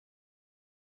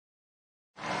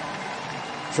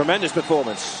Tremendous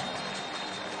performance.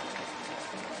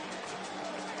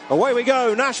 Away we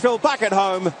go, Nashville back at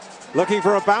home, looking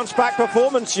for a bounce-back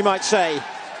performance, you might say.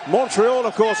 Montreal,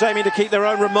 of course, aiming to keep their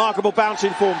own remarkable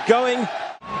bouncing form going.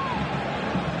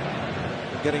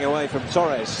 Getting away from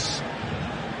Torres.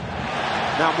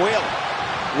 Now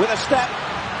Wheel with a step,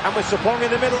 and with Sapong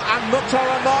in the middle, and Mukhtar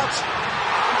unmarked.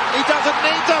 He doesn't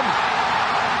need them.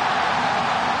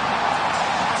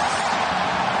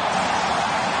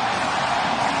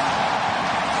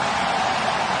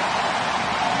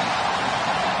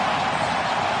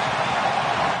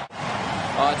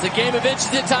 It's a game of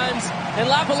inches at times, and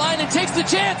Lapalainen takes the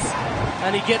chance,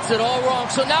 and he gets it all wrong.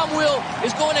 So now Will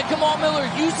is going at Kamal Miller,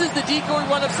 uses the decoy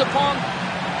run of Sapong,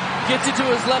 gets it to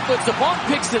his left foot. Sapong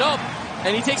picks it up,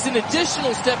 and he takes an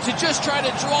additional step to just try to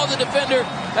draw the defender.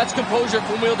 That's composure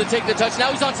from Will to take the touch.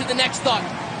 Now he's on to the next thought.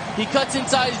 He cuts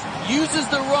inside, uses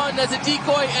the run as a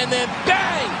decoy, and then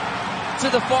bang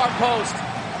to the far post.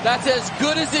 That's as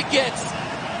good as it gets.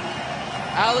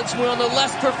 Alex Will on the less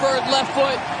preferred left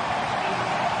foot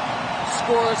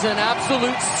scores an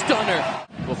absolute stunner.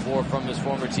 Before from his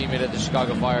former teammate at the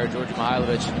Chicago Fire, Georgi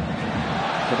Mihailovic.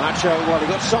 Camacho, well, he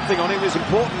got something on him. It was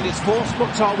important. It's forced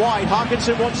Mukhtar wide.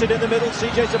 Harkinson wants it in the middle.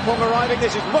 CJ Sapong arriving.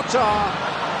 This is Mukhtar.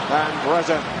 And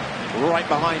Breza right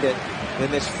behind it in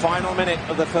this final minute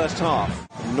of the first half.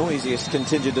 Noisiest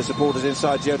contingent of supporters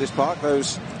inside Geodis Park,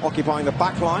 those occupying the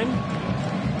back line.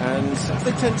 And as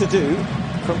they tend to do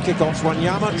from kickoffs,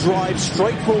 Wanyama drives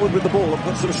straight forward with the ball and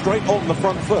puts them straight on the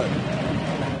front foot.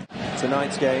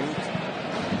 Tonight's game.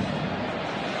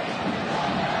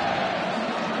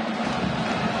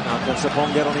 Now can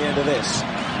Sapong get on the end of this?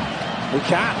 He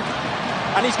can.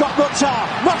 And he's got Mukhtar.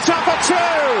 Mukhtar for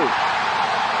two!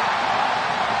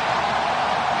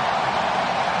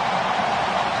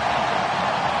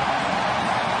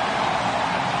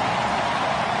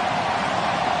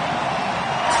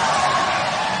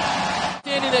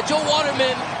 Standing that Joe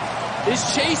Waterman is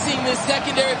chasing this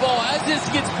secondary ball as this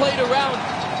gets played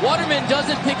around. Waterman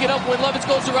doesn't pick it up when Lovitz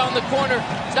goes around the corner.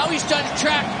 Now he's trying to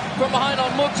track from behind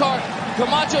on Mukhtar.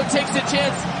 Camacho takes a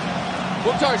chance.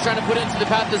 Mukhtar is trying to put it into the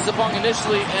path of Sapong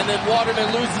initially, and then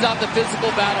Waterman loses out the physical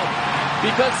battle.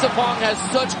 Because Sapong has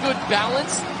such good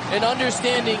balance and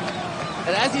understanding,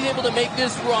 and as he's able to make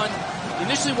this run,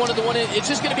 initially wanted the one in, it's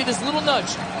just going to be this little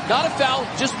nudge. Not a foul,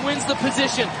 just wins the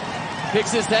position. Picks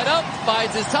his head up,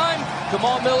 bides his time.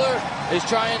 Kamal Miller is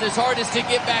trying his hardest to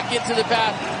get back into the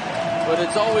path. But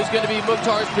it's always going to be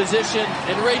Mukhtar's position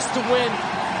and race to win.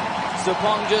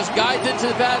 Sapong just guides into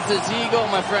the pass. Says, here you go,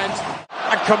 my friend.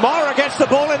 And Kamara gets the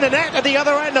ball in the net at the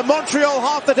other end, and Montreal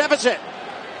half the deficit.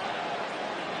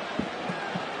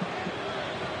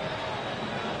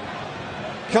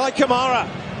 Kai Kamara,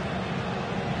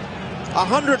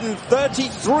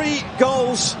 133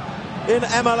 goals in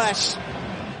MLS.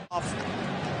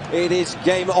 It is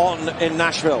game on in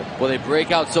Nashville. Well, they break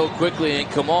out so quickly,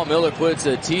 and Kamal Miller puts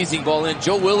a teasing ball in.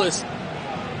 Joe Willis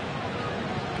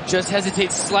just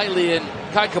hesitates slightly, and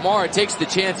Kai Kamara takes the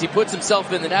chance. He puts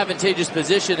himself in an advantageous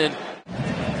position, and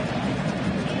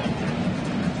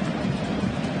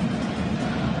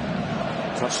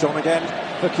touched on again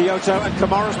for Kyoto, and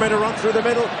Kamara's made a run through the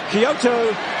middle.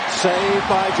 Kyoto saved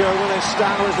by Joe Willis.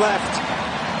 Stan was left.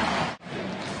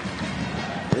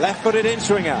 Left-footed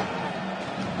in-swinger.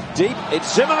 Deep,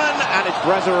 it's Zimmerman, and it's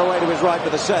Breza away to his right for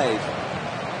the save.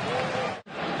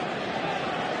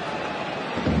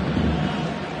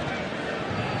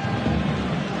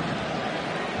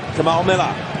 Kamal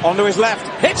Miller, onto his left,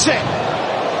 hits it!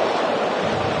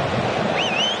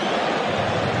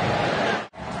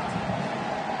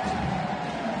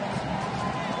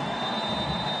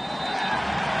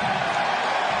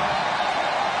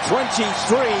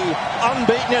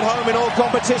 unbeaten at home in all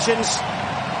competitions.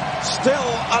 Still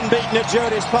unbeaten at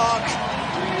Geodis Park.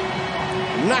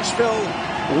 Nashville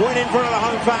winning in front of the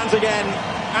home fans again,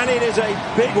 and it is a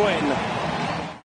big win.